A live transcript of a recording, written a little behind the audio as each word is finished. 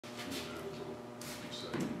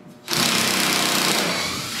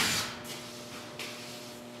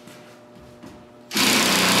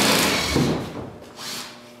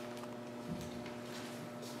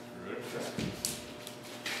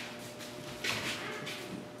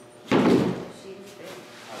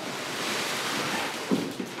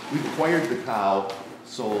acquired the cow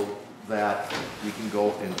so that we can go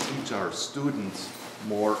and teach our students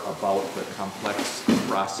more about the complex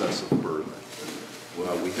process of birthing.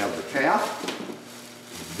 Well, we have the calf,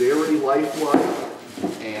 very lifelike,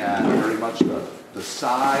 and very much the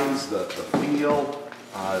size, the feel,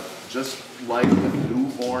 just like a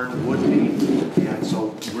newborn would be. And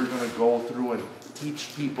so we're going to go through and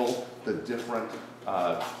teach people the different,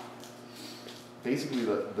 basically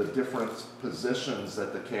the different positions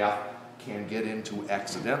that the calf can get into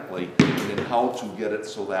accidentally, and then how to get it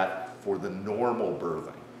so that for the normal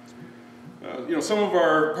birthing. Some of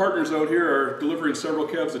our partners out here are delivering several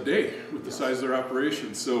calves a day with the size of their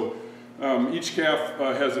operation. So each calf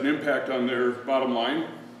has an impact on their bottom line,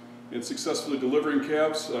 and successfully delivering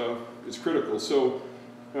calves is critical. So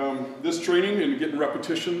this training and getting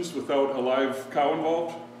repetitions without a live cow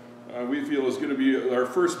involved, we feel is going to be our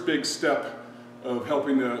first big step of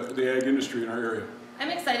helping the ag industry in our area. I'm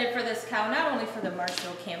excited for this cow, not only for the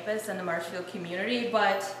Marshfield campus and the Marshfield community,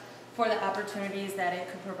 but for the opportunities that it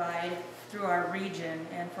could provide through our region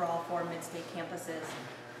and for all 4 mid-state campuses.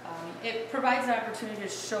 It provides an opportunity to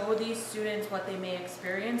show these students what they may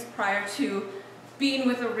experience prior to being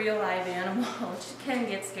with a real live animal, which can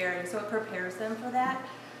get scary, so it prepares them for that.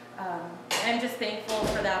 I'm just thankful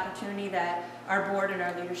for the opportunity that our board and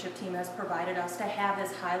our leadership team has provided us to have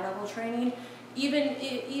this high-level training. Even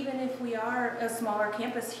if we are a smaller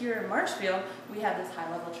campus here in Marshfield, we have this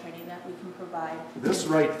high-level training that we can provide. This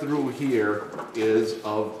right through here is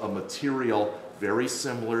of a material very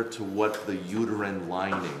similar to what the uterine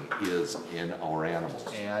lining is in our animals.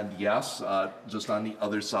 And yes, just on the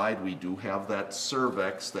other side, we do have that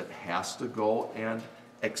cervix that has to go and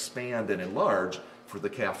expand and enlarge for the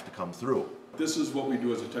calf to come through. This is what we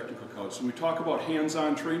do as a technical college. So when we talk about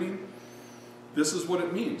hands-on training, this is what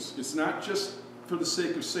it means. It's not just for the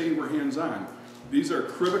sake of saying we're hands-on. These are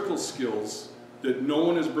critical skills that no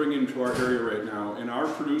one is bringing to our area right now, and our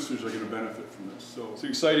producers are going to benefit from this. So it's an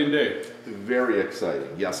exciting day. Very exciting.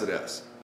 Yes, it is.